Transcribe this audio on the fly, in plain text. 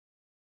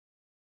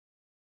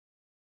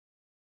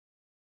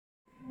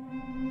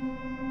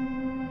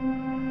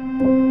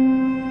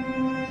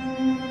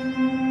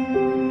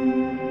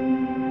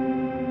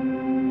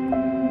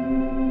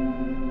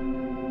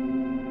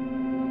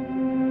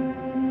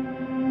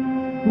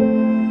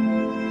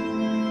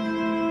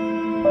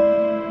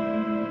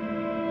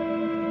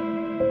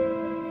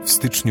W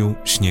styczniu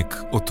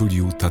śnieg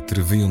otulił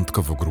Tatry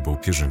wyjątkowo grubą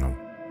pierzyną.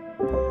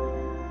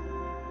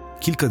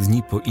 Kilka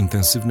dni po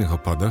intensywnych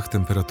opadach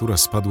temperatura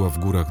spadła w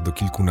górach do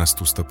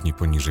kilkunastu stopni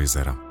poniżej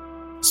zera.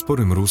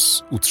 Spory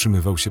mróz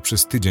utrzymywał się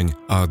przez tydzień,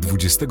 a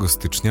 20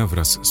 stycznia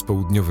wraz z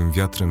południowym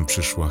wiatrem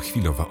przyszła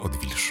chwilowa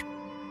odwilż.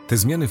 Te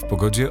zmiany w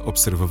pogodzie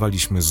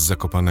obserwowaliśmy z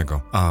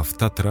Zakopanego, a w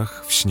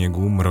Tatrach, w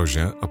śniegu,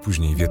 mrozie, a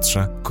później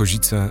wietrze,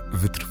 kozice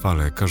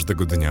wytrwale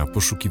każdego dnia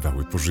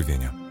poszukiwały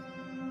pożywienia.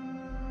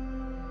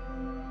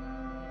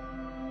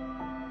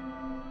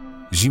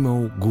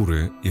 Zimą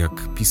góry,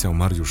 jak pisał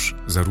Mariusz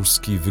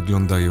Zaruski,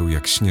 wyglądają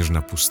jak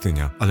śnieżna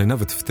pustynia, ale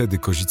nawet wtedy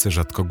kozice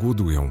rzadko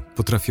głodują.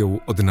 Potrafią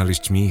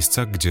odnaleźć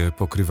miejsca, gdzie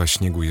pokrywa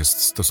śniegu jest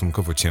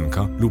stosunkowo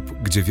cienka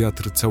lub gdzie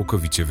wiatr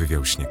całkowicie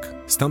wywiał śnieg.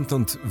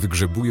 Stamtąd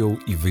wygrzebują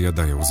i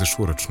wyjadają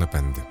zeszłoroczne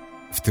pędy.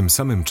 W tym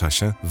samym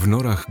czasie w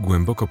norach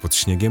głęboko pod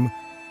śniegiem,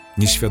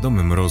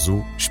 nieświadome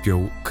mrozu,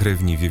 śpią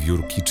krewni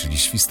wiewiórki, czyli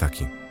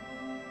świstaki.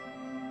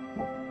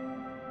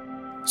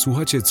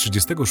 Słuchacie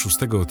 36.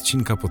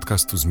 odcinka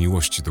podcastu Z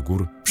miłości do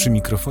gór, przy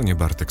mikrofonie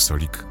Bartek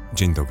Solik.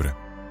 Dzień dobry.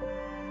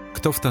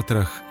 Kto w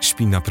Tatrach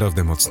śpi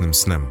naprawdę mocnym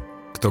snem?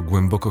 Kto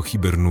głęboko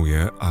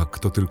hibernuje, a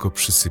kto tylko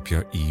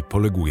przysypia i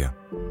poleguje?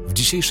 W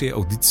dzisiejszej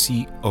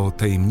audycji o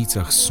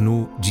tajemnicach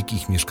snu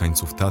dzikich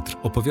mieszkańców Tatr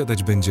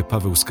opowiadać będzie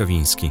Paweł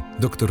Skawiński,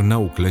 doktor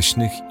nauk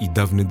leśnych i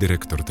dawny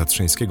dyrektor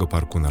Tatrzańskiego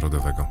Parku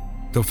Narodowego.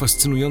 To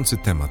fascynujący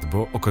temat,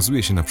 bo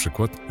okazuje się na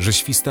przykład, że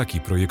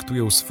świstaki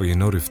projektują swoje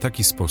nory w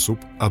taki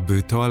sposób,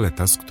 aby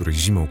toaleta, z której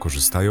zimą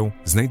korzystają,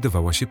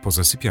 znajdowała się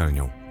poza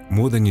sypialnią.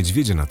 Młode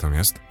niedźwiedzie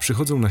natomiast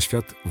przychodzą na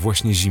świat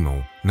właśnie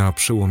zimą, na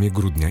przełomie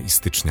grudnia i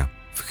stycznia.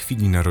 W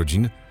chwili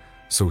narodzin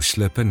są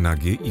ślepe,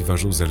 nagie i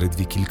ważą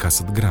zaledwie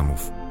kilkaset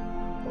gramów.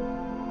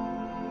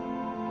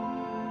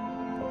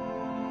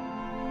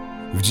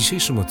 W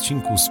dzisiejszym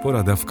odcinku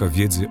spora dawka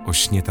wiedzy o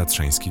śnie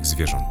tatrzańskich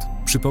zwierząt.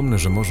 Przypomnę,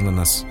 że można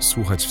nas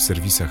słuchać w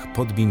serwisach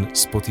Podbean,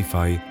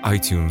 Spotify,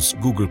 iTunes,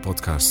 Google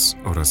Podcasts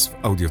oraz w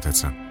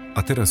Audiotece.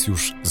 A teraz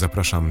już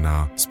zapraszam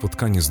na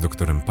spotkanie z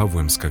doktorem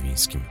Pawłem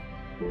Skawińskim.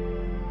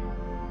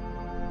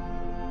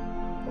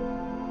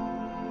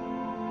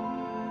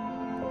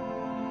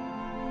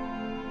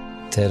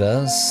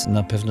 Teraz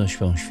na pewno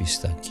śpią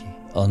świstaki.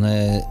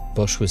 One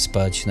poszły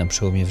spać na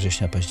przełomie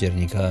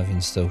września-października,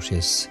 więc to już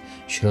jest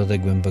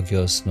środek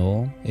głębokiego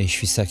snu.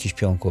 Świstaki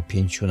śpią około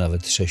 5,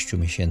 nawet 6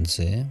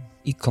 miesięcy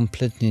i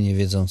kompletnie nie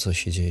wiedzą, co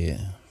się dzieje.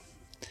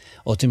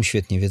 O tym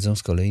świetnie wiedzą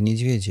z kolei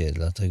niedźwiedzie,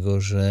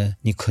 dlatego że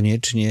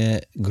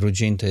niekoniecznie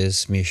grudzień to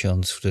jest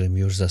miesiąc, w którym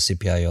już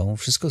zasypiają.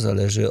 Wszystko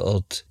zależy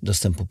od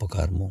dostępu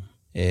pokarmu.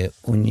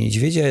 U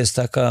niedźwiedzia jest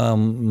taka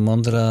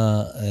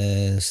mądra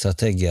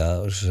strategia,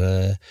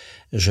 że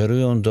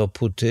żerują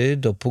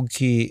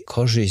dopóki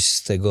korzyść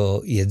z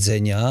tego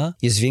jedzenia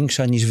jest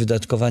większa niż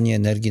wydatkowanie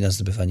energii na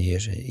zdobywanie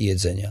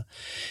jedzenia.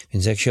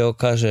 Więc jak się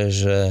okaże,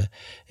 że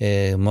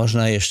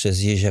można jeszcze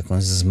zjeść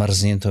jakąś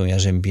zmarzniętą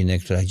jarzębinę,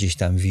 która gdzieś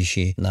tam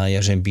wisi na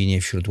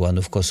jarzębinie wśród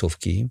łanów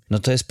kosówki, no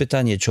to jest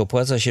pytanie, czy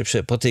opłaca się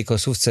po tej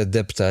kosówce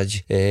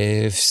deptać,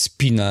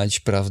 wspinać,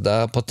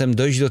 prawda? Potem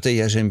dojść do tej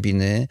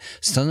jarzębiny,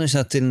 stanąć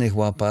na tylnych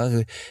łapach,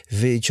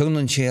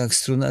 wyciągnąć się jak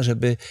struna,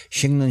 żeby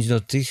sięgnąć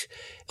do tych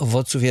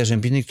owoców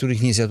jarzębiny,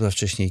 których nie zjadła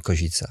wcześniej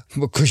kozica.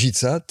 Bo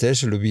kozica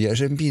też lubi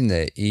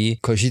jarzębinę i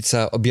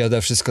kozica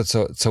objada wszystko,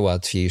 co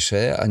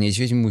łatwiejsze, a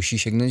niedźwiedź musi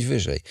sięgnąć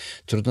wyżej.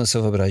 Trudno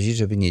sobie wyobrazić,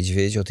 żeby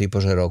niedźwiedź o tej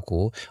porze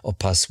roku,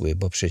 opasły,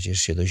 bo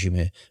przecież się do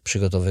zimy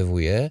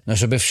przygotowywuje,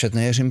 żeby wszedł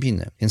na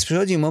jarzębinę. Więc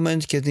przychodzi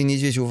moment, kiedy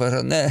niedźwiedź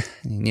uważa,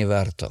 nie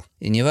warto.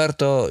 I nie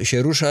warto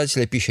się ruszać,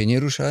 lepiej się nie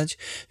ruszać.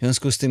 W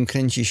związku z tym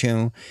kręci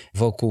się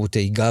wokół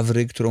tej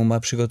gawry, którą ma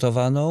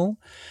przygotowaną.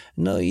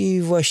 No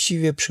i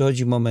właściwie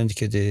przychodzi moment,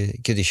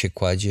 kiedy się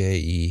kładzie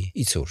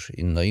i cóż,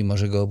 no i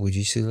może go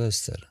obudzić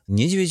Sylwester.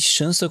 Niedźwiedź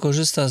często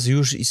korzysta z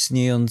już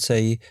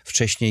istniejącej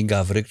wcześniej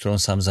gawry, którą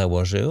sam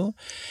założył.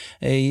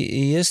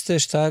 Jest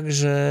też tak,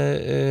 że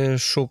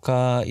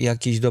szuka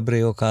jakiejś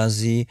dobrej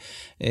okazji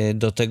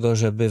do tego,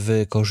 żeby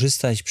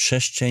wykorzystać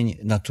przestrzeń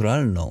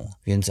naturalną.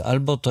 Więc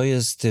albo to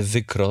jest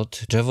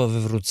wykrot, drzewo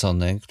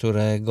wywrócone,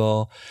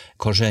 którego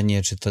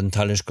korzenie, czy ten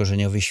talerz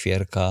korzeniowy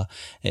świerka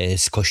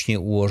skośnie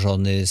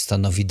ułożony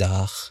stanowi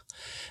dach.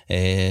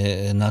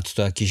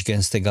 Nadto jakieś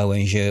gęste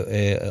gałęzie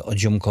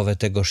odziomkowe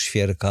tego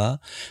świerka.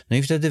 No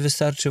i wtedy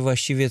wystarczy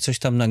właściwie coś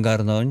tam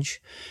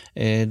nagarnąć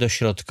do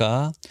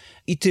środka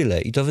i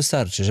tyle. I to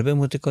wystarczy, żeby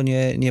mu tylko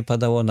nie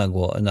padało na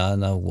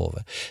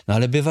głowę. No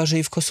ale bywa, że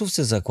i w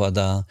kosówce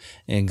zakłada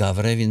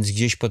gawrę, więc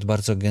gdzieś pod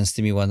bardzo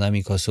gęstymi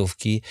łanami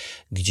kosówki,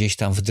 gdzieś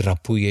tam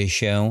wdrapuje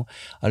się,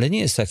 ale nie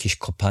jest to jakieś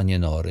kopanie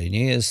nory,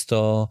 nie jest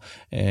to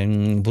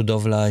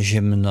budowla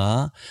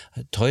ziemna,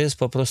 to jest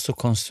po prostu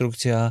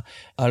konstrukcja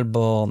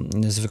albo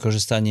z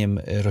wykorzystaniem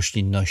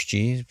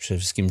roślinności, przede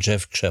wszystkim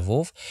drzew,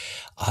 krzewów,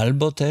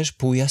 albo też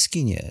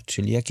półjaskinie,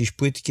 czyli jakieś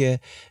płytkie,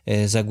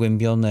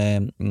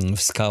 zagłębione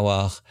w skałach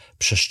skałach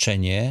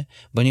przestrzenie,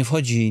 bo nie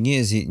wchodzi, nie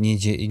jest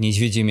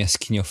niedźwiedziem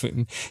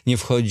jaskiniowym, nie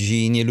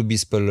wchodzi, nie lubi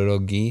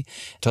speleologii.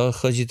 To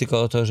chodzi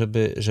tylko o to,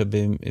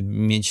 żeby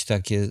mieć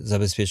takie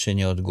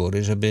zabezpieczenie od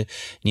góry, żeby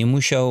nie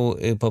musiał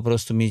po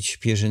prostu mieć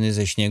pierzyny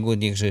ze śniegu,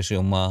 niechże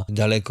ją ma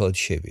daleko od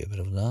siebie,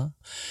 prawda?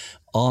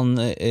 On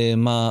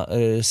ma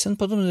sen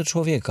podobny do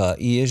człowieka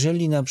i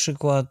jeżeli na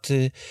przykład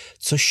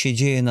coś się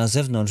dzieje na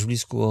zewnątrz,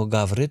 blisko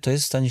Gawry, to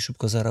jest w stanie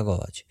szybko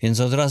zareagować. Więc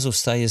od razu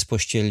wstaje z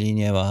pościeli,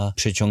 nie ma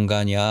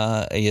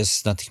przeciągania,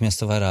 jest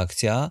natychmiastowa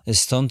reakcja.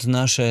 Stąd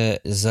nasze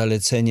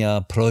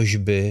zalecenia,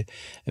 prośby,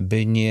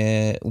 by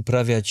nie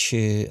uprawiać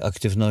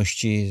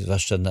aktywności,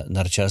 zwłaszcza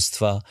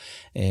narciarstwa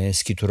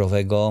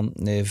skiturowego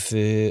w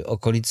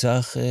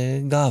okolicach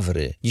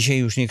Gawry. Dzisiaj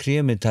już nie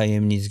kryjemy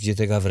tajemnic, gdzie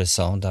te Gawry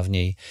są.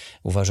 Dawniej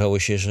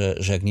uważało się, że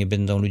jak nie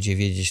będą ludzie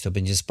wiedzieć, to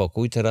będzie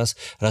spokój. Teraz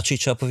raczej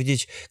trzeba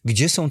powiedzieć,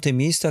 gdzie są te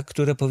miejsca,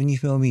 które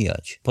powinniśmy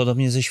omijać.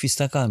 Podobnie ze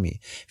świstakami.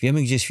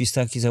 Wiemy, gdzie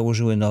świstaki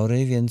założyły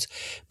nory, więc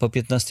po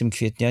 15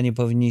 kwietnia nie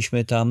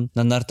powinniśmy tam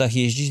na nartach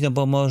jeździć, no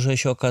bo może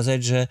się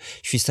okazać, że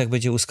świstak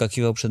będzie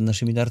uskakiwał przed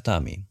naszymi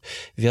nartami.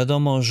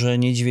 Wiadomo, że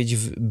niedźwiedź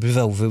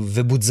bywał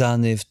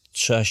wybudzany w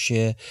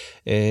czasie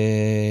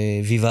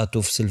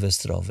wiwatów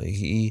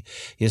sylwestrowych i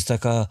jest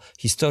taka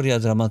historia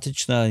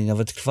dramatyczna i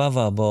nawet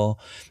krwawa, bo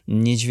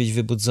niedźwiedź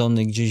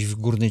wybudzony gdzieś w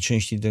górnej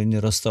części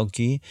Doliny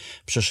Roztoki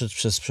przeszedł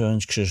przez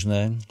Przełęcz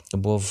Krzyżne, to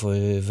było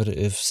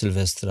w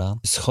Sylwestra,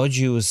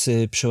 schodził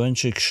z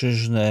Przełęczy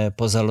Krzyżne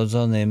po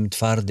zalodzonym,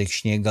 twardych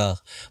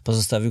śniegach,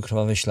 pozostawił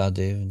krwawe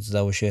ślady, więc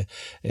dało się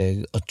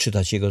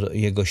odczytać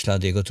jego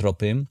ślady, jego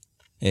tropy.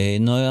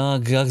 No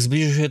jak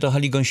zbliżył się do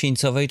hali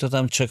gąsieńcowej, to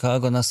tam czekała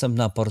go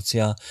następna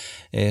porcja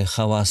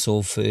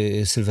hałasów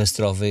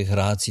sylwestrowych,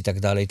 rac i tak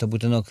dalej. To był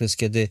ten okres,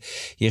 kiedy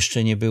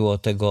jeszcze nie było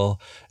tego,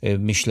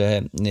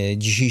 myślę,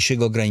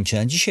 dzisiejszego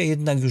ograniczenia. Dzisiaj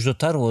jednak już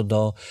dotarło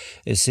do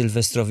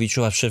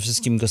sylwestrowiczów, a przede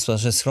wszystkim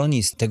gospodarze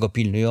schronisk tego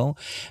pilnują,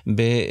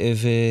 by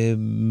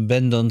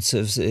będąc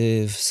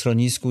w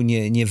schronisku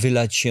nie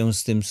wylać się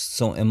z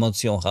tą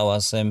emocją,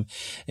 hałasem,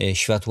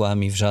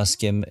 światłami,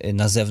 wrzaskiem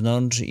na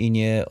zewnątrz i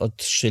nie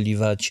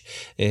odstrzeliwać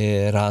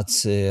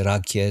rac,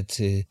 rakiet.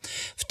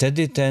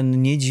 Wtedy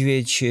ten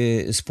niedźwiedź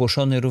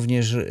spłoszony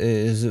również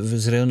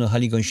z rejonu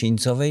hali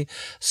gąsieńcowej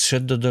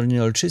zszedł do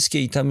Doliny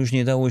Olczyskiej i tam już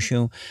nie dało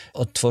się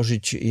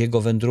odtworzyć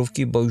jego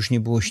wędrówki, bo już nie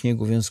było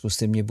śniegu, w związku z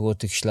tym nie było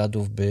tych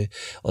śladów, by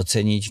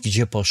ocenić,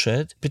 gdzie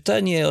poszedł.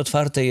 Pytanie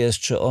otwarte jest,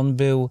 czy on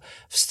był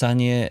w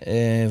stanie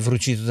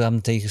wrócić do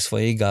tamtej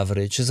swojej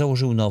Gawry, czy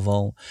założył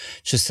nową,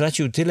 czy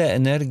stracił tyle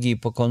energii,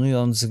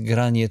 pokonując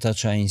granie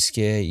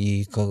taczańskie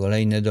i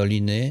kolejne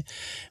doliny,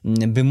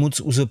 by móc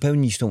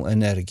uzupełnić tą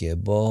energię,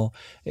 bo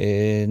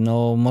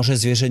może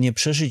zwierzę nie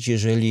przeżyć,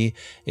 jeżeli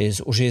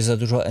zużyje za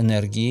dużo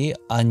energii,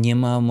 a nie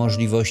ma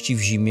możliwości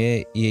w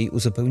zimie jej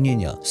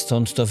uzupełnienia.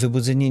 Stąd to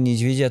wybudzenie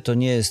niedźwiedzia to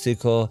nie jest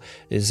tylko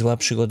zła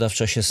przygoda w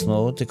czasie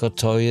snu, tylko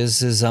to jest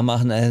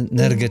zamach na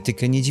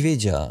energetykę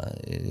niedźwiedzia.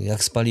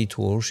 Jak spali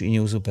tłuszcz i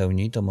nie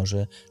uzupełni, to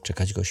może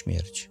czekać go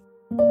śmierć.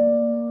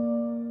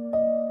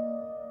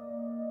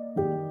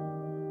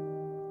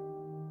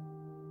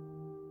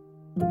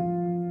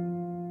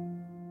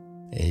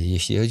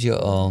 Jeśli chodzi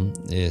o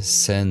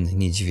sen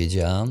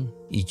niedźwiedzia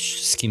i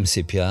z kim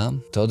sypia,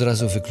 to od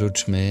razu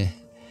wykluczmy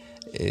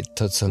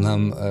to, co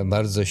nam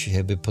bardzo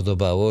się by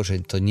podobało, że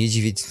to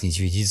niedźwiedź z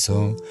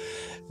niedźwiedzicą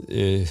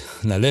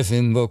na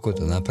lewym boku,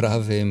 to na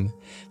prawym,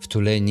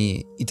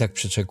 wtuleni i tak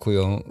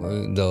przeczekują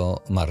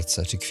do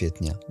marca czy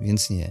kwietnia.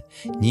 Więc nie.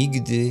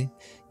 Nigdy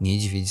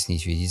niedźwiedź z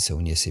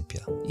niedźwiedzicą nie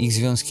sypia. Ich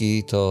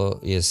związki to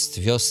jest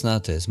wiosna,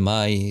 to jest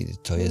maj,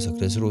 to jest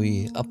okres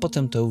rui, a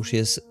potem to już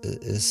jest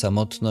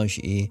samotność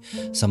i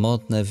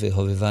samotne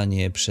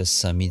wychowywanie przez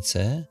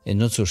samicę.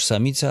 No cóż,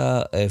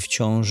 samica w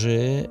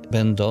ciąży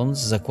będąc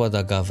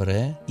zakłada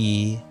gawrę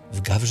i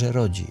w gawrze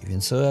rodzi,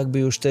 więc to jakby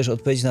już też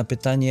odpowiedź na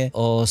pytanie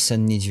o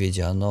sen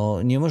niedźwiedzia.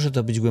 No nie może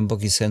to być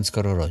głęboki sen,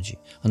 skoro rodzi.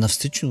 Ona w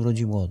styczniu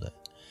rodzi młode.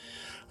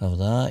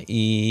 Prawda?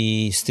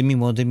 I z tymi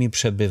młodymi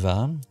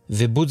przebywa.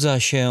 Wybudza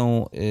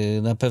się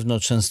na pewno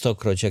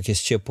częstokroć, jak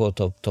jest ciepło,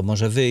 to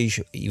może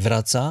wyjść i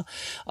wraca,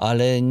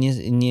 ale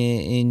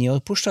nie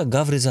odpuszcza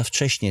gawry za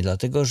wcześnie,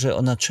 dlatego że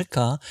ona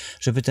czeka,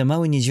 żeby te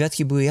małe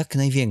niedźwiadki były jak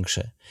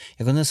największe.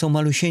 Jak one są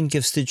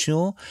malusieńkie w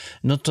styczniu,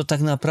 no to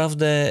tak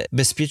naprawdę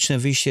bezpieczne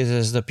wyjście to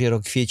jest dopiero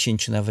kwiecień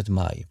czy nawet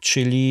maj.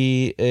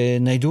 Czyli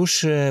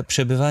najdłuższe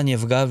przebywanie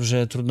w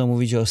gawrze, trudno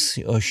mówić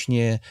o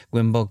śnie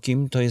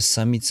głębokim, to jest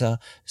samica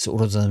z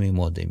urodzonymi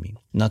młodymi.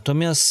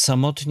 Natomiast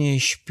samotnie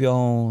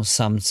śpią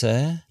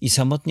samce i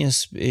samotnie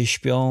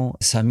śpią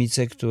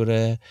samice,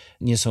 które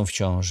nie są w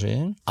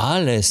ciąży,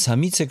 ale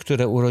samice,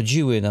 które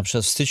urodziły na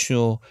przykład w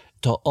styczniu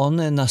to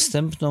one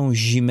następną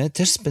zimę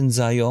też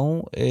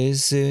spędzają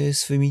z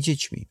swymi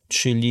dziećmi.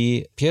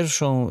 Czyli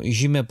pierwszą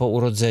zimę po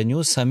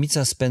urodzeniu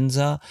samica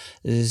spędza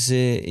z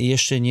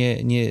jeszcze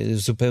nie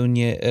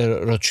zupełnie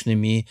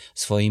rocznymi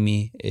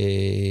swoimi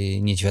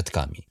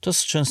niedźwiadkami. To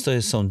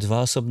często są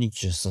 2 osobniki,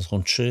 często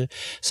są 3.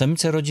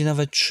 Samica rodzi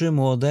nawet 3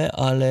 młode,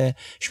 ale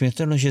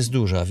śmiertelność jest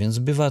duża, więc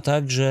bywa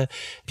tak, że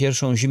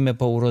pierwszą zimę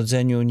po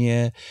urodzeniu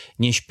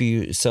nie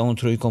śpi z całą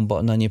trójką, bo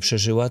ona nie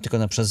przeżyła, tylko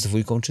na przykład z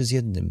 2 czy z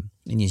 1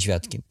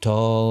 niedźwiadkiem.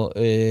 To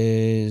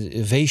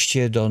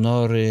wejście do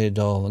nory,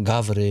 do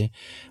gawry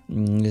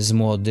z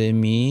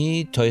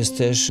młodymi, to jest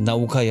też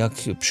nauka, jak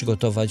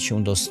przygotować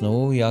się do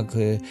snu, jak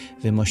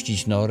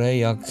wymościć norę,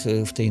 jak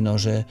w tej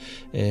norze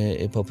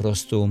po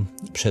prostu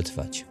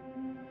przetrwać.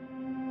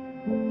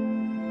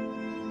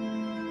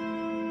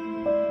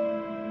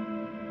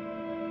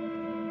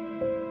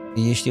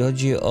 Jeśli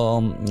chodzi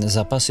o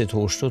zapasy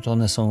tłuszczu, to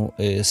one są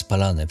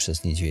spalane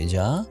przez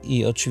niedźwiedzia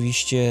i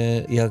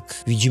oczywiście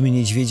jak widzimy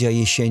niedźwiedzia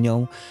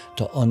jesienią,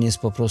 to on jest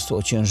po prostu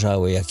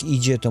ociężały. Jak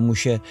idzie, to mu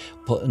się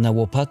na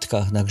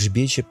łopatkach, na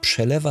grzbiecie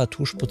przelewa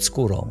tłuszcz pod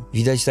skórą.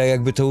 Widać tak,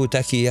 jakby to był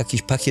taki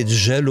jakiś pakiet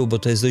żelu, bo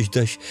to jest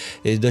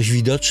dość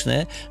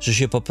widoczne, że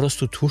się po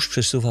prostu tłuszcz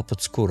przesuwa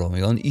pod skórą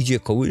i on idzie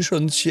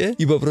kołysząc się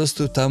i po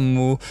prostu tam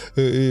mu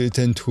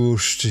ten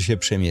tłuszcz się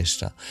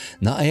przemieszcza.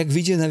 No a jak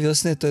wyjdzie na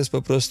wiosnę, to jest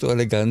po prostu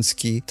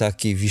elegancki,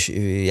 taki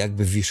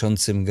jakby w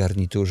wiszącym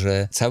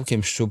garniturze,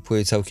 całkiem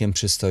szczupły, całkiem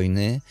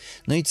przystojny,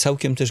 no i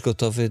całkiem też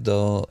gotowy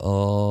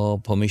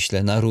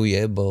pomyślę, na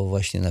ruję, bo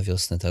właśnie na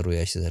wiosnę ta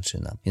ruja się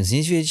zaczyna. Więc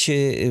niedźwiedź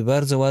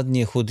bardzo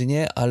ładnie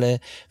chudnie, ale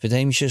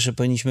wydaje mi się, że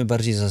powinniśmy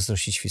bardziej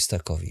zazdrościć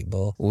świstakowi,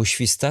 bo u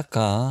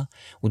świstaka,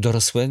 u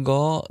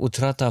dorosłego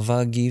utrata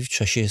wagi w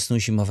czasie snu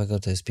zimowego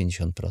to jest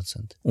 50%.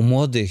 U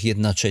młodych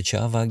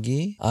 1/3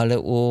 wagi, ale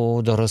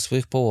u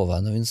dorosłych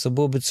połowa. No więc to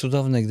byłoby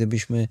cudowne,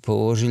 gdybyśmy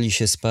położyli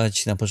się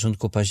spać na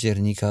początku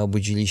października,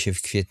 obudzili się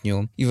w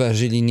kwietniu i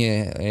ważyli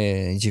nie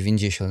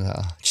 90,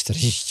 a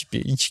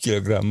 45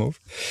 kg.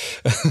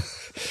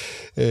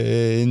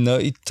 No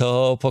i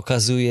to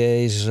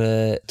pokazuje,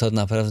 że to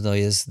naprawdę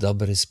jest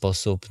dobry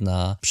sposób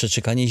na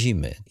przeczekanie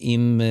zimy.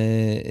 Im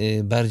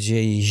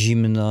bardziej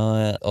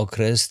zimny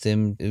okres,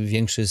 tym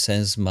większy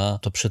sens ma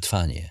to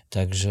przetrwanie.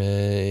 Także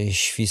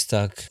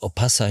świstak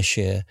opasa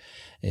się,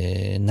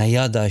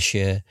 najada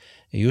się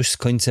już z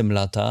końcem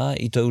lata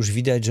i to już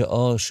widać, że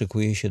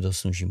szykuje się do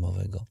snu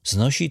zimowego.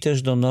 Znosi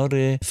też do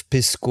nory w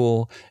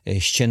pysku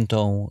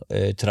ściętą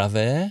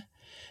trawę,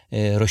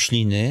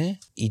 rośliny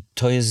i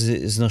to jest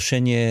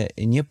znoszenie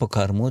nie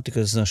pokarmu,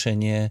 tylko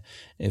znoszenie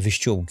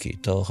wyściółki.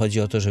 To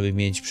chodzi o to, żeby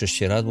mieć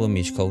prześcieradło,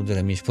 mieć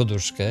kołdrę, mieć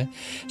poduszkę,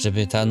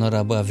 żeby ta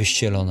nora była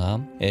wyścielona,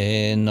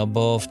 no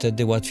bo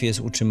wtedy łatwiej jest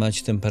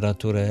utrzymać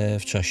temperaturę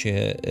w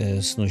czasie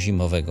snu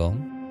zimowego.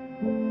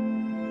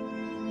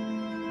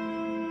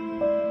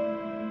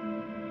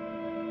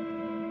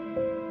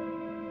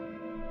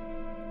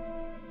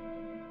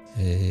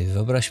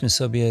 Wyobraźmy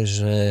sobie,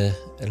 że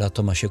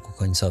lato ma się ku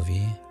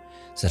końcowi.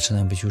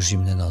 Zaczynają być już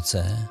zimne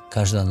noce.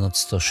 Każda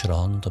noc to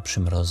szron, to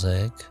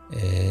przymrozek.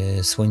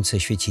 Słońce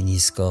świeci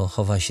nisko,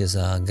 chowa się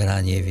za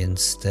granie,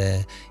 więc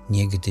te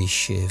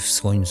niegdyś w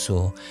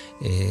słońcu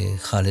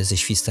hale ze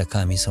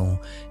świstakami są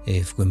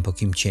w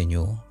głębokim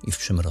cieniu i w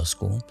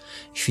przymrozku.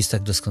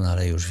 Świstak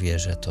doskonale już wie,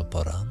 że to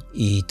pora.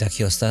 I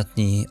taki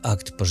ostatni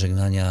akt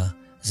pożegnania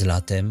z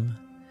latem,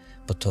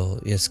 bo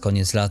to jest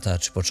koniec lata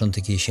czy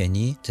początek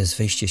jesieni, to jest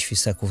wejście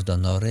świstaków do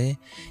nory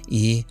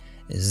i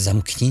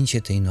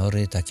zamknięcie tej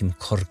nory takim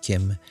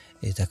korkiem,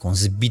 taką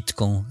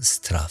zbitką z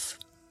traw.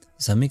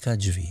 Zamyka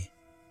drzwi.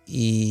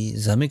 I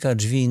zamyka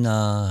drzwi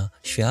na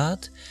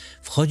świat,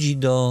 wchodzi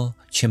do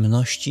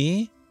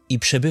ciemności i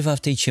przebywa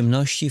w tej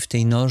ciemności, w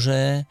tej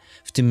norze,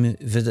 w tym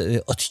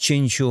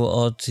odcięciu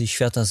od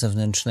świata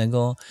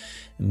zewnętrznego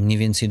mniej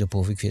więcej do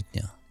połowy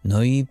kwietnia.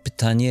 No i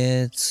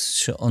pytanie,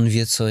 czy on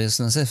wie, co jest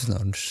na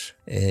zewnątrz.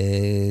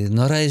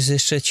 Nora jest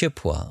jeszcze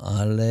ciepła,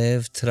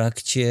 ale w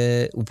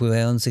trakcie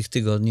upływających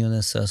tygodni ona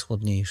jest coraz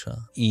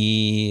chłodniejsza.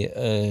 I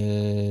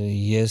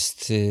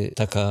jest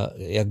taka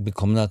jakby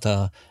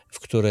komnata, w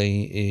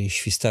której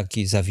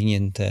świstaki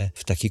zawinięte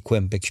w taki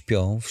kłębek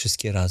śpią,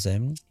 wszystkie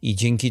razem. I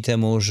dzięki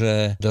temu,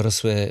 że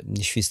dorosłe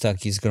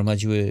świstaki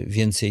zgromadziły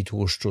więcej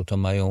tłuszczu, to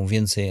mają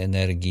więcej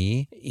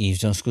energii i w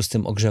związku z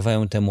tym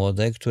ogrzewają te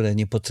młode, które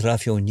nie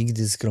potrafią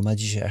nigdy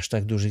zgromadzić aż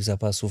tak dużych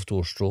zapasów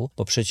tłuszczu,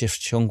 bo przecież w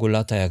ciągu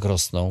lata jak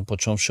rosną,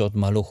 począwszy od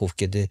maluchów,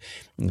 kiedy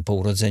po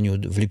urodzeniu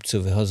w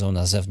lipcu wychodzą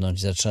na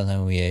zewnątrz,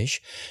 zaczynają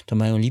jeść, to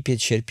mają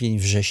lipiec, sierpień,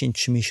 wrzesień,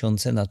 3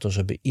 miesiące na to,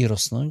 żeby i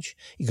rosnąć,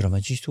 i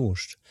gromadzić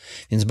tłuszcz.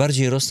 Więc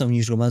bardziej rosną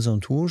niż gromadzą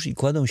tłuszcz i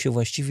kładą się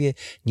właściwie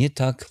nie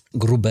tak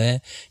grube,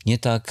 nie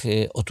tak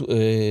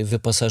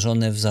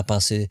wyposażone w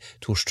zapasy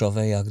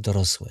tłuszczowe jak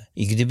dorosłe.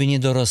 I gdyby nie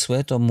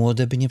dorosłe, to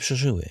młode by nie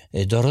przeżyły.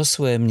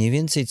 Dorosłe mniej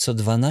więcej co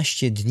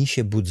 12 dni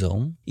się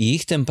budzą i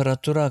ich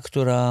temperatura,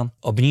 która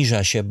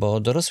obniża się, bo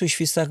dorosły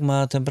świstak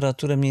ma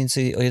temperaturę mniej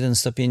więcej o 1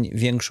 stopień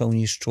większą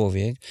niż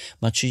człowiek,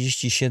 ma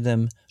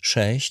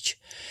 37,6,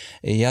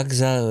 Jak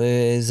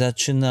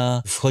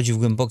wchodzi w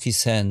głęboki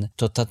sen,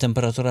 to ta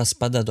temperatura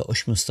spada do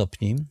 8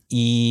 stopni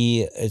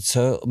i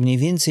co mniej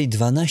więcej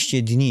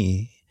 12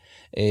 dni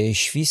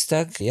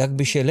świstak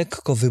jakby się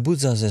lekko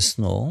wybudza ze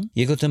snu,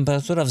 jego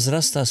temperatura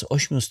wzrasta z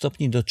 8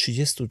 stopni do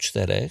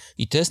 34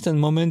 i to jest ten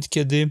moment,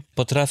 kiedy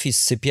potrafi z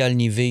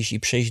sypialni wyjść i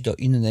przejść do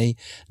innej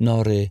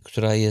nory,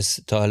 która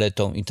jest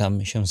toaletą i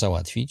tam się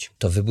załatwić.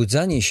 To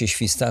wybudzanie się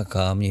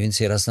świstaka mniej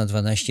więcej raz na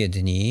 12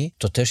 dni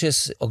to też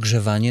jest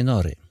ogrzewanie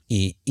nory.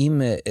 I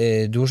im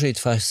dłużej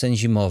trwa sen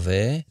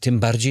zimowy, tym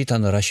bardziej ta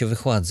nora się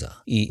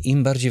wychładza. I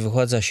im bardziej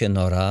wychładza się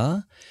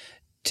nora,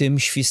 tym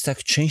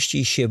świstak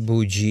częściej się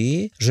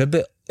budzi,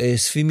 żeby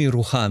swymi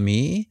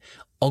ruchami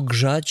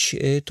ogrzać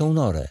tą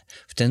norę.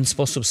 W ten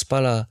sposób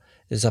spala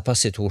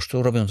zapasy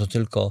tłuszczu, robią to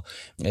tylko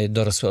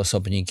dorosłe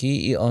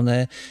osobniki i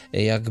one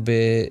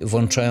jakby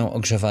włączają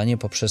ogrzewanie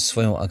poprzez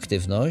swoją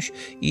aktywność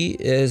i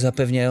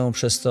zapewniają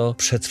przez to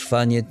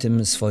przetrwanie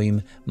tym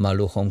swoim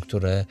maluchom,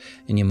 które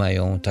nie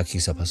mają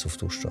takich zapasów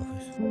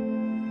tłuszczowych.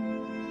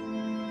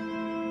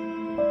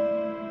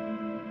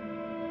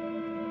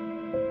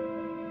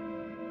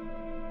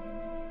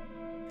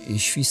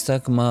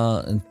 Świstak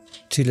ma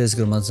tyle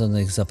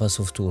zgromadzonych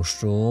zapasów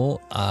tłuszczu,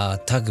 a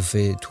tak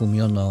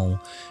wytłumioną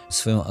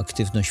swoją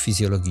aktywność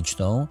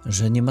fizjologiczną,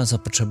 że nie ma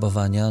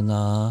zapotrzebowania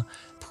na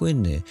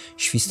płyny.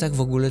 Świstak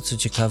w ogóle, co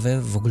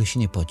ciekawe, w ogóle się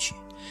nie poci.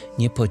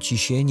 Nie poci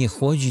się, nie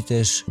chłodzi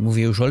też,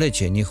 mówię już o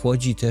lecie, nie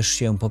chłodzi też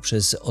się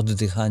poprzez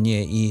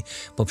oddychanie i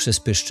poprzez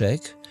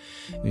pyszczek.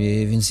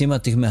 Więc nie ma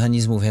tych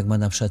mechanizmów, jak ma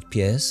na przykład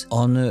pies.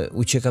 On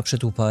ucieka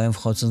przed upałem,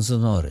 wchodząc do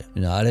nory.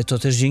 No ale to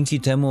też dzięki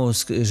temu,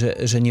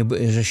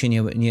 że się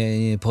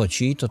nie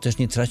poci, to też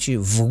nie traci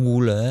w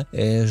ogóle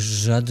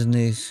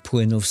żadnych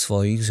płynów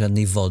swoich,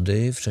 żadnej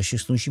wody w czasie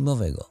snu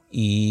zimowego.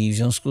 I w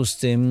związku z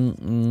tym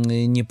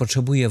nie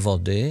potrzebuje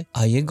wody,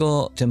 a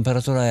jego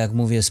temperatura, jak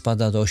mówię,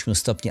 spada do 8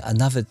 stopni, a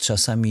nawet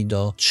czasami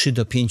do 3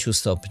 do 5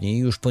 stopni.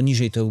 Już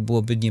poniżej to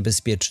byłoby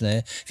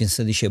niebezpieczne, więc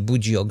wtedy się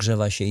budzi,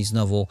 ogrzewa się i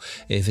znowu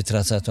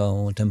wytraca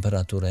tą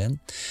temperaturę.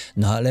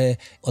 No ale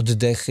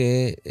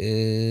oddechy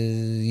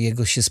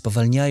jego się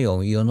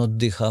spowalniają i on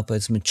oddycha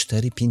powiedzmy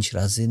 4-5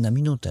 razy na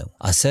minutę.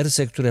 A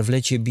serce, które w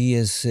lecie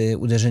bije z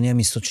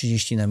uderzeniami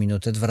 130 na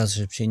minutę, 2 razy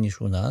szybciej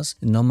niż u nas,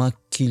 no ma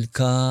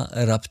kilka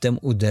raptem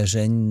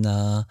uderzeń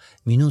na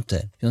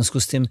minutę. W związku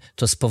z tym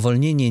to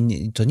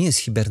spowolnienie to nie jest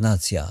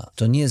hibernacja,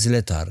 to nie jest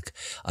letarg,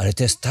 ale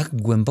to jest tak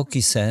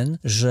głęboki sen,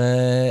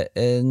 że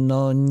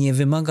no, nie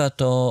wymaga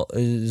to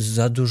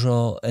za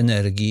dużo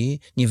energii,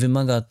 nie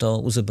wymaga to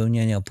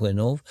uzupełniania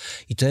płynów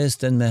i to jest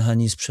ten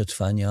mechanizm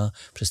przetrwania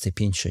przez te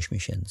 5-6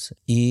 miesięcy.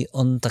 I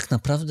on tak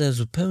naprawdę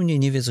zupełnie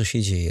nie wie, co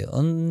się dzieje.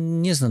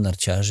 On nie zna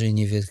narciarzy,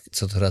 nie wie,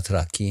 co to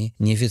ratraki,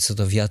 nie wie, co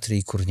to wiatry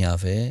i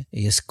kurniawy.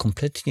 Jest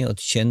kompletnie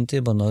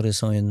odcięty, bo nory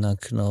są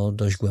jednak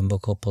dość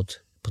głęboko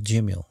pod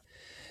ziemią.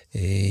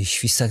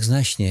 Świstak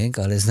zna śnieg,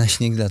 ale zna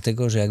śnieg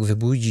dlatego, że jak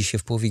wybudzi się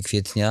w połowie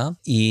kwietnia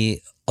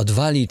i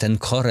odwali ten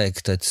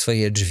korek, te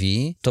swoje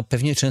drzwi, to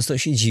pewnie często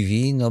się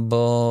dziwi,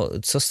 bo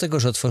co z tego,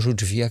 że otworzył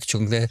drzwi, jak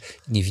ciągle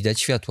nie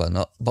widać światła?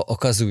 Bo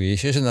okazuje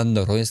się, że nad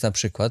norą jest na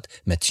przykład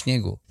metr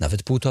śniegu,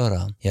 nawet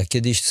 1,5. Ja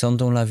kiedyś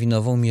sondą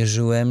lawinową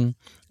mierzyłem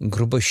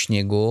grubość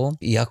śniegu,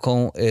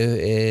 jaką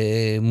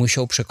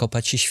musiał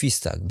przekopać się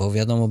świstak, bo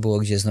wiadomo było,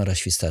 gdzie jest nora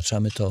świstacza.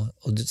 My to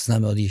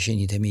znamy od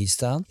jesieni te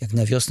miejsca. Jak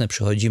na wiosnę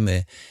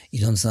przychodzimy,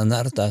 idąc na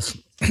nartach,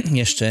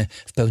 jeszcze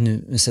w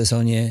pełnym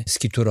sezonie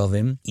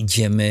skiturowym,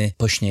 idziemy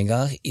po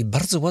śniegach i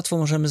bardzo łatwo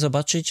możemy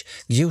zobaczyć,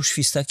 gdzie już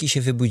świstaki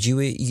się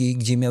wybudziły i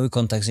gdzie miały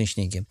kontakt ze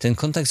śniegiem. Ten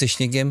kontakt ze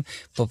śniegiem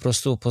po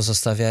prostu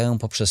pozostawiają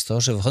poprzez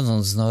to, że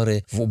wychodząc z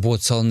nory w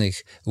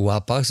ubłoconych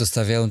łapach,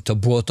 zostawiają to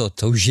błoto,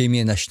 tą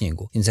ziemię na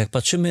śniegu. Więc jak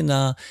patrzymy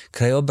na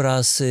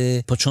krajobraz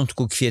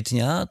początku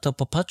kwietnia, to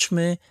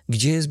popatrzmy,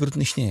 gdzie jest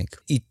brudny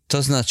śnieg. I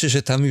to znaczy,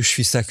 że tam już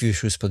świstaki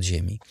wyszły spod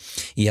ziemi.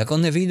 I jak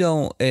one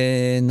wyjdą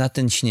na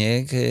ten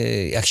śnieg,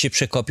 jak się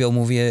przekopią,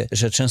 mówię,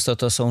 że często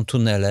to są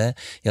tunele.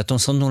 Ja tą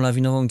sondą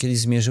lawinową kiedyś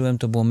zmierzyłem,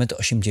 to było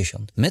 1,80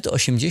 m.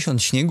 1,80 m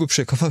śniegu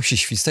przekopał się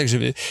świstak,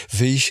 żeby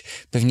wyjść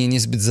pewnie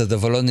niezbyt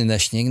zadowolony na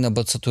śnieg,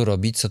 bo co tu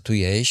robić, co tu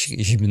jeść,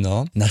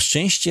 zimno. Na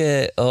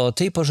szczęście o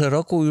tej porze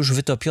roku już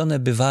wytopione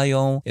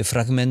bywają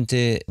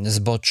fragmenty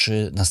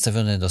zboczy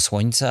nastawione do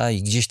słońca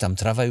i gdzieś tam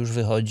trawa już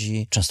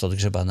wychodzi, często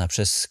odgrzebana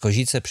przez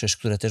kozice, przez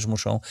które też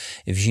muszą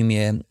w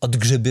zimie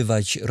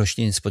odgrzebywać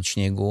rośliny spod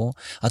śniegu,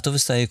 a to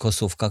wystaje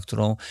kosówka,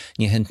 którą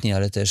niechętnie,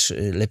 ale też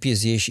lepiej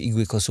zjeść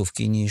igły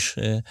kosówki niż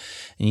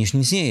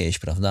nic nie jeść,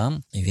 prawda?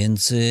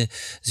 Więc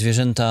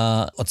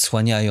zwierzęta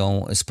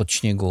odsłaniają spod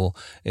śniegu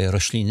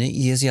rośliny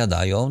i je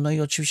zjadają,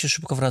 i oczywiście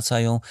szybko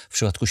wracają w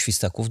przypadku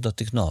świstaków do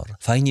tych nor.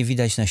 Fajnie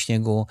widać na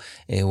śniegu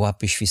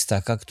łapy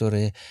świstaka,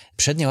 który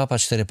przednia łapa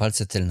 4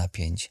 palce, tylna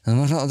 5.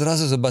 Można od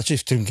razu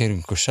zobaczyć, w którym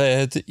kierunku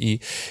szedł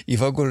i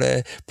w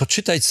ogóle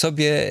poczytać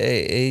sobie,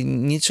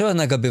 nie trzeba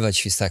nagabywać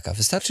świstaka,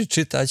 wystarczy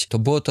czytać to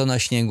błoto na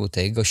śniegu,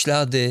 te jego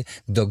ślady,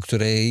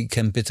 której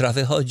kępy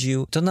trawy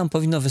chodził. To nam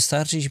powinno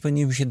wystarczyć i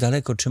powinniśmy się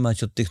daleko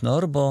trzymać od tych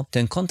norm, bo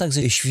ten kontakt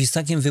ze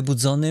świstakiem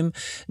wybudzonym,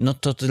 no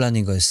to dla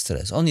niego jest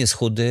stres. On jest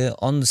chudy,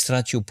 on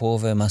stracił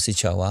połowę masy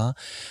ciała,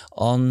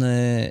 on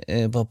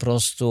po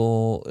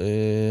prostu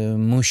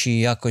musi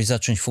jakoś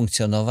zacząć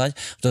funkcjonować.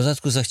 W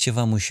dodatku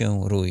zachciewa mu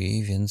się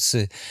rui, więc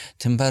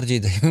tym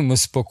bardziej dajmy mu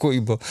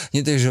spokój, bo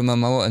nie dość, że ma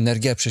mało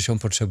energii, a przecież ją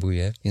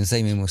potrzebuje, więc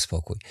dajmy mu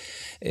spokój.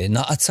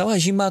 No a cała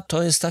zima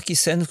to jest taki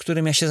sen, w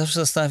którym ja się zawsze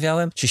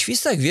zastanawiałem, czy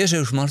świstak wie, że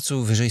już w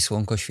marcu wyżej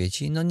słonko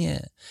świeci? No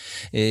nie.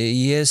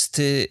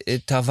 Jest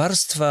ta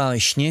warstwa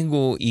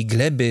śniegu i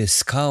gleby,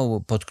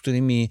 skał, pod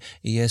którymi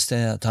jest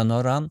ta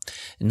nora,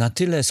 na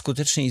tyle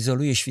skutecznie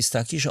izoluje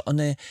świstaki, że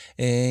one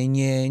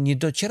nie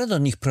dociera do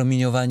nich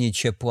promieniowanie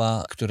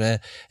ciepła, które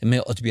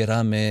my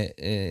odbieramy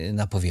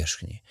na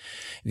powierzchni.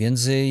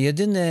 Więc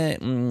jedyny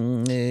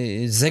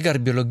zegar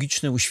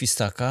biologiczny u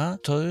świstaka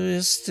to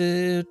jest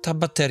ta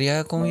bateria,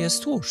 jaką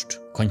jest tłuszcz.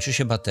 Kończy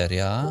się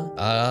bateria,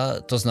 a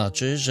to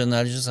znaczy, że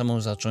należy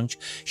samemu zacząć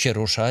się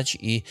ruszać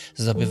i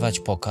zdobywać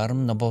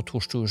pokarm, no bo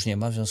tłuszczu już nie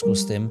ma, w związku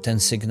z tym ten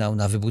sygnał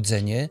na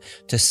wybudzenie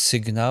to jest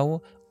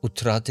sygnał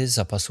utraty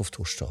zapasów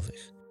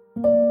tłuszczowych.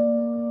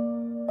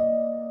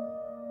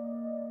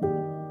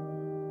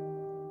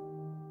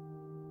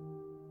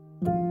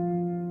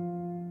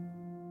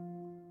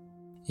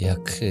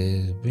 Jak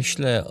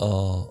myślę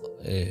o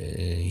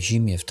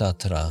zimie w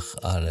Tatrach,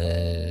 ale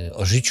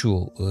o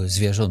życiu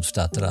zwierząt w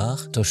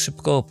Tatrach, to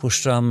szybko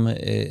opuszczam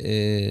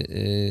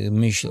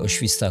myśl o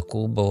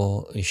świstaku,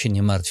 bo się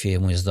nie martwię,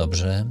 jemu jest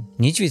dobrze.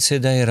 Niedźwiedź sobie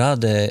daje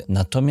radę,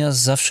 natomiast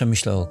zawsze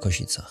myślę o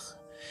kozicach.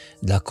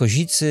 Dla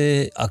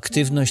kozicy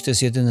aktywność to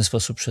jest jedyny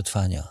sposób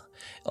przetrwania.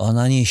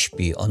 Ona nie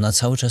śpi, ona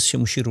cały czas się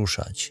musi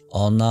ruszać.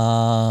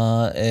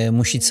 Ona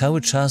musi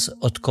cały czas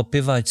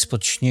odkopywać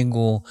spod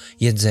śniegu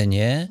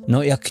jedzenie.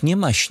 No jak nie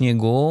ma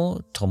śniegu,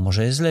 to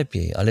może jest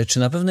lepiej. Ale czy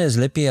na pewno jest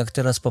lepiej, jak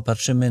teraz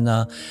popatrzymy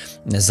na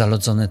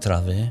zalodzone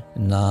trawy,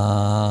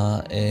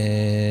 na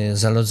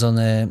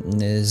zalodzone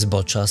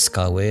zbocza,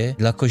 skały.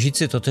 Dla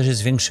kozicy to też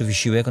jest większy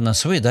wysiłek. Ona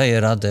sobie daje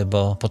radę,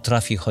 bo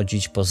potrafi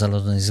chodzić po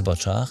zalodzonych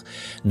zboczach,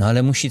 no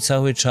ale musi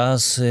cały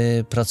czas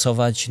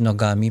pracować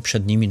nogami,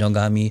 przednimi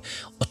nogami,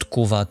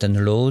 odkuwa ten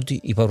lód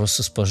i po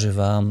prostu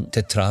spożywa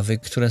te trawy,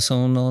 które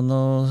są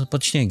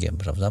pod śniegiem,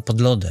 prawda,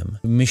 pod lodem.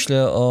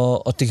 Myślę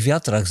o tych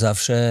wiatrach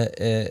zawsze,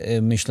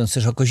 myśląc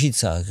też o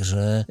kozicach,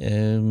 że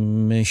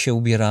my się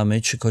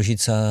ubieramy, czy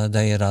kozica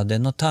daje radę?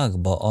 No tak,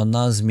 bo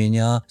ona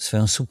zmienia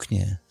swoją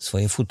suknię,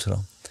 swoje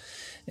futro.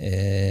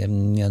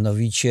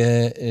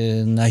 Mianowicie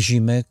na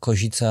zimę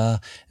kozica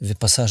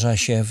wyposaża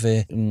się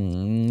w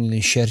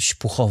sierść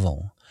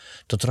puchową.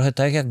 To trochę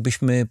tak,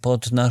 jakbyśmy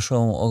pod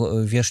naszą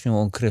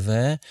wierzchnią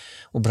okrywę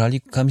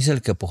ubrali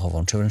kamizelkę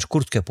puchową, czy wręcz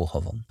kurtkę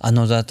puchową. A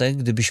na dodatek,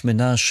 gdybyśmy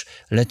nasz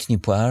letni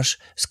płaszcz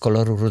z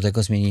koloru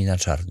rudego zmienili na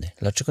czarny.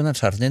 Dlaczego na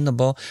czarny? No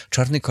bo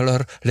czarny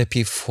kolor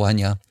lepiej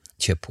wchłania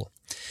ciepło.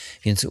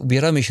 Więc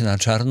ubieramy się na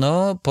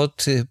czarno,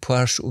 pod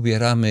płaszcz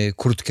ubieramy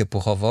kurtkę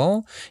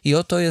puchową i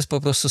oto jest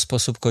po prostu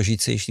sposób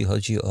kozicy, jeśli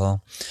chodzi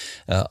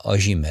o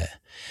zimę.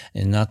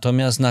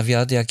 Natomiast na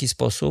wiatr w jaki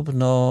sposób?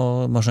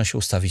 No, można się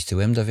ustawić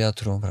tyłem do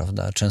wiatru,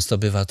 prawda? Często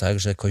bywa tak,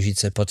 że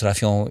kozice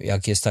potrafią,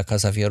 jak jest taka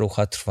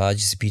zawierucha, trwać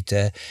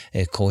zbite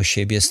koło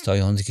siebie,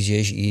 stojąc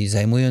gdzieś i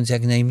zajmując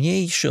jak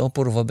najmniejszy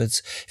opór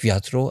wobec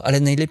wiatru, ale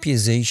najlepiej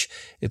zejść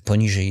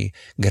poniżej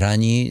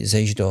grani,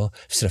 zejść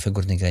w strefę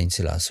górnej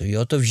granicy lasu. I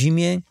oto w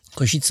zimie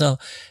kozica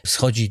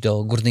schodzi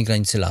do górnej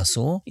granicy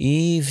lasu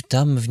i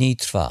tam w niej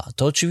trwa.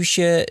 To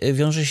oczywiście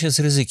wiąże się z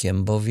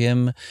ryzykiem,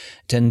 bowiem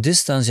ten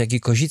dystans, jaki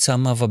kozica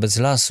ma wobec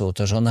lasu,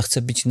 to, że ona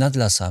chce być nad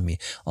lasami,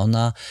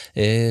 ona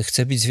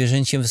chce być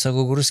zwierzęciem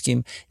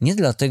wysokogórskim nie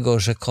dlatego,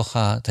 że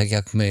kocha, tak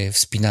jak my,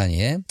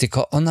 wspinanie,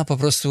 tylko ona po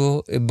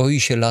prostu boi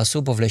się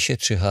lasu, bo w lesie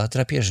czyha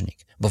drapieżnik.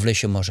 Bo w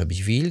lesie może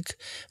być wilk,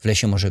 w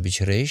lesie może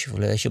być ryś, w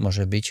lesie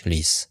może być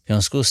lis. W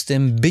związku z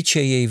tym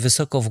bycie jej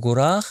wysoko w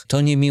górach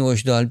to nie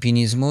miłość do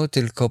alpinizmu,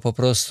 tylko po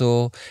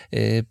prostu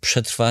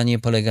przetrwanie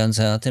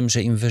polegające na tym,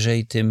 że im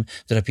wyżej, tym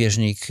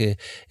drapieżnik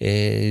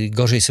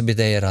gorzej sobie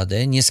daje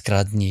radę, nie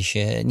skradnie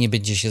się, nie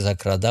będzie się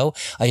zakradał,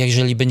 a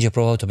jeżeli będzie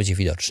próbował, to będzie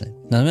widoczny.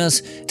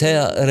 Natomiast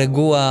ta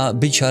reguła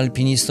bycia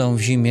alpinistą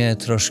w zimie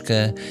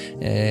troszkę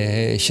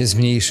się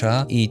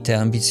zmniejsza i te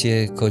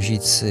ambicje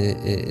kozic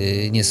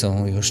nie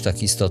są już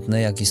tak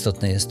istotne, jak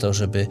istotne jest to,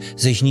 żeby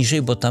zejść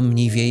niżej, bo tam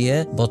mniej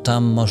wieje, bo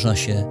tam można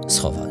się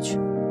schować.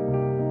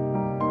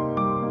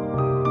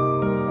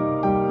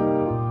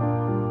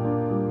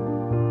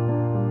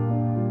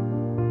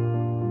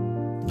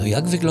 No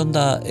jak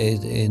wygląda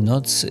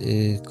noc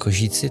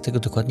kozicy, tego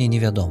dokładnie nie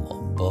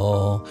wiadomo,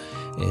 bo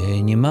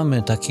Nie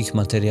mamy takich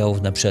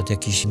materiałów, na przykład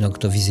jakichś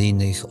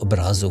noktowizyjnych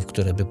obrazów,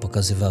 które by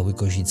pokazywały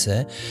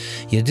Kozice.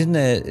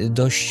 Jedyne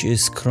dość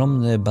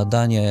skromne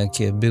badania,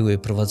 jakie były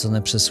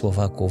prowadzone przez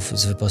Słowaków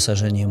z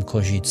wyposażeniem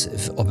kozic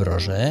w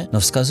obroże,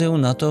 wskazują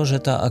na to, że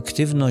ta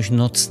aktywność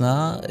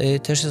nocna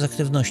też jest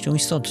aktywnością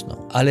istotną.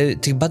 Ale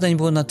tych badań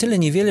było na tyle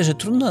niewiele, że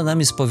trudno nam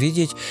jest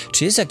powiedzieć,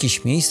 czy jest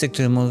jakieś miejsce,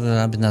 które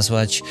można by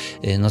nazwać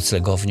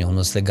noclegownią,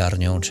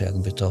 noclegarnią, czy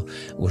jakby to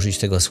użyć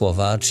tego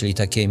słowa, czyli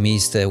takie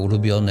miejsce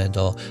ulubione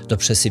do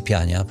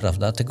przesypiania,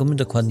 prawda? Tego my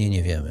dokładnie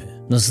nie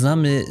wiemy.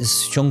 Znamy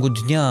w ciągu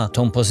dnia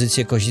tą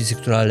pozycję kozicy,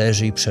 która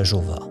leży i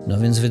przeżuwa.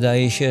 Więc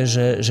wydaje się,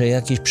 że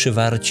jakieś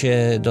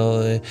przywarcie,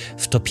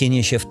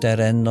 wtopienie się w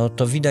teren,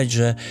 to widać,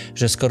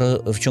 że skoro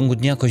w ciągu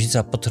dnia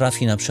kozica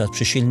potrafi na przykład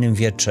przy silnym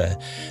wietrze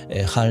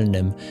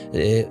halnym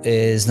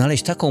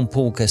znaleźć taką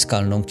półkę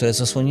skalną, która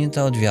jest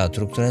osłonięta od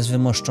wiatru, która jest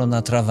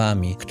wymoszczona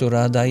trawami,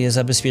 która daje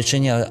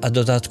zabezpieczenia, a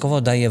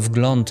dodatkowo daje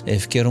wgląd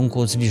w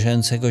kierunku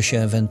zbliżającego się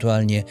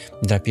ewentualnie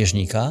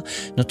drapieżnika,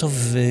 to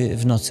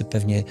w nocy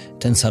pewnie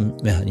ten sam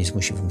mechanizm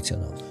musi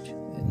funkcjonować.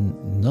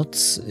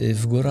 Noc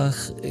w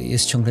górach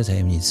jest ciągle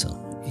tajemnicą.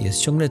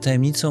 Jest ciągle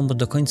tajemnicą, bo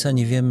do końca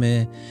nie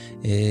wiemy,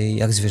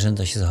 jak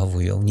zwierzęta się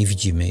zachowują, nie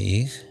widzimy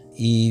ich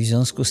i w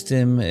związku z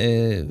tym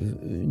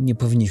nie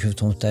powinniśmy w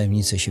tą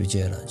tajemnicę się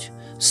wdzierać.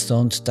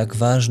 Stąd tak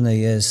ważne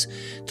jest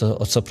to,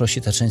 o co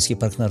prosi Tatrzański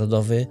Park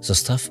Narodowy: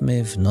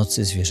 zostawmy w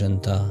nocy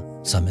zwierzęta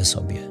same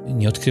sobie.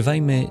 Nie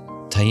odkrywajmy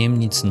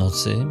tajemnic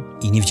nocy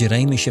i nie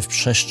wdzierajmy się w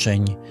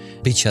przestrzeń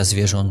bycia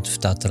zwierząt w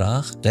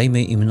Tatrach.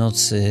 Dajmy im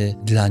nocy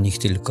dla nich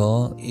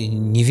tylko.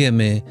 Nie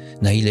wiemy,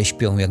 na ile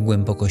śpią, jak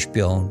głęboko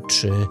śpią,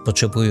 czy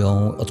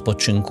potrzebują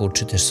odpoczynku,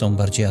 czy też są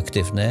bardziej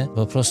aktywne.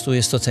 Po prostu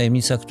jest to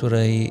tajemnica,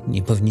 której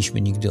nie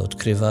powinniśmy nigdy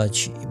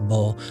odkrywać,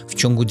 bo w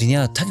ciągu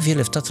dnia tak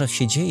wiele w Tatrach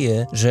się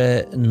dzieje,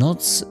 że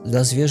noc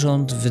dla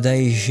zwierząt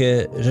wydaje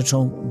się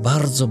rzeczą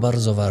bardzo,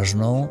 bardzo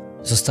ważną.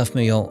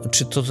 Zostawmy ją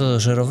czy to do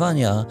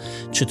żerowania,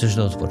 czy też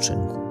do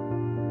odpoczynku.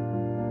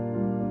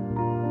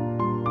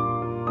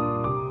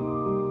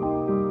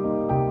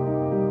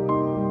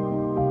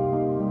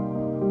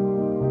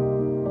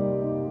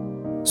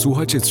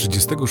 Słuchacie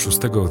 36.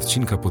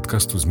 odcinka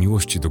podcastu Z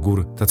miłości do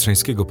gór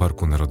Tatrzańskiego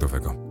Parku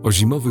Narodowego. O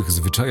zimowych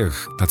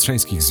zwyczajach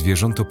tatrzańskich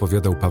zwierząt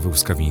opowiadał Paweł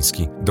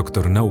Skawiński,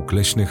 doktor nauk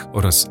leśnych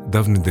oraz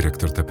dawny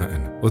dyrektor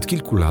TPN. Od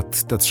kilku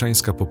lat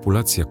tatrzańska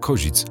populacja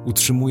kozic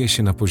utrzymuje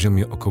się na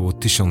poziomie około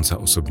 1000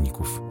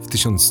 osobników. W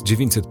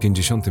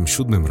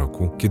 1957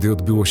 roku, kiedy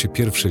odbyło się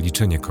pierwsze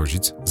liczenie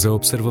kozic,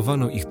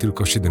 zaobserwowano ich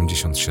tylko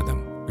 77.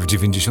 W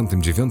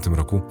 1999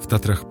 roku w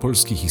Tatrach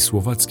polskich i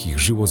słowackich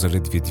żyło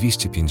zaledwie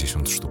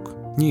 250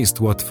 sztuk. Nie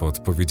jest łatwo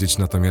odpowiedzieć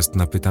natomiast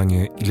na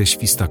pytanie, ile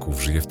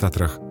świstaków żyje w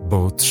Tatrach,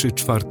 bo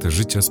 3/4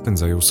 życia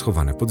spędzają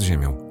schowane pod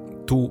ziemią.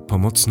 Tu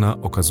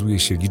pomocna okazuje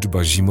się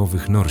liczba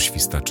zimowych nor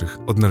świstaczych,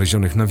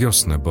 odnalezionych na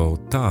wiosnę, bo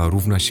ta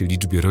równa się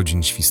liczbie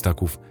rodzin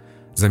świstaków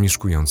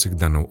zamieszkujących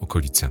daną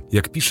okolicę.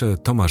 Jak pisze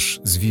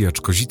Tomasz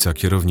Zwijacz-Kozica,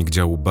 kierownik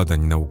działu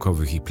badań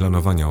naukowych i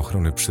planowania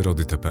ochrony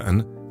przyrody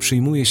TPN,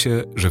 przyjmuje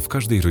się, że w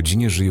każdej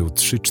rodzinie żyją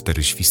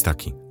 3-4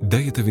 świstaki.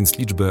 Daje to więc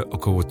liczbę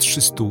około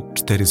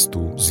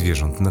 300-400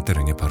 zwierząt na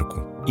terenie parku.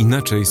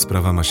 Inaczej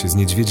sprawa ma się z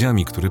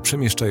niedźwiedziami, które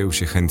przemieszczają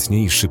się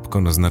chętnie i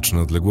szybko na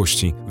znaczne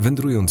odległości,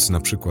 wędrując na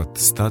przykład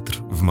z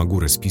Tatr w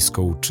Magurę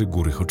Spiską czy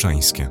Góry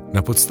Choczańskie.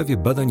 Na podstawie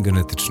badań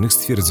genetycznych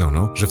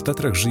stwierdzono, że w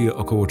Tatrach żyje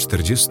około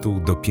 40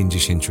 do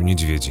 50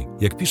 niedźwiedzi.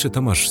 Jak pisze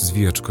Tomasz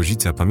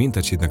Zwijacz-Kozica,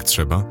 pamiętać jednak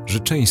trzeba, że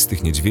część z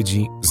tych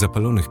niedźwiedzi,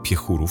 zapalonych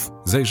piechurów,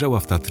 zajrzała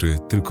w Tatry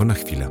tylko na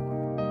chwilę.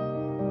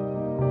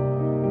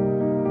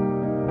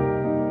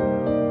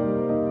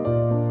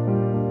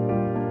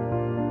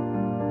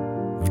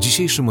 W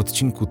dzisiejszym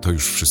odcinku to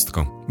już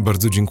wszystko.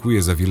 Bardzo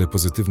dziękuję za wiele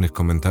pozytywnych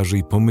komentarzy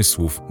i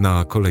pomysłów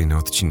na kolejne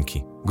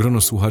odcinki.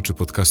 Grono słuchaczy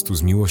podcastu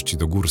Z miłości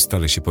do gór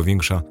stale się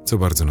powiększa, co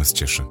bardzo nas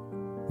cieszy.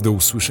 Do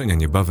usłyszenia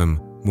niebawem,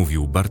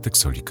 mówił Bartek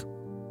Solik.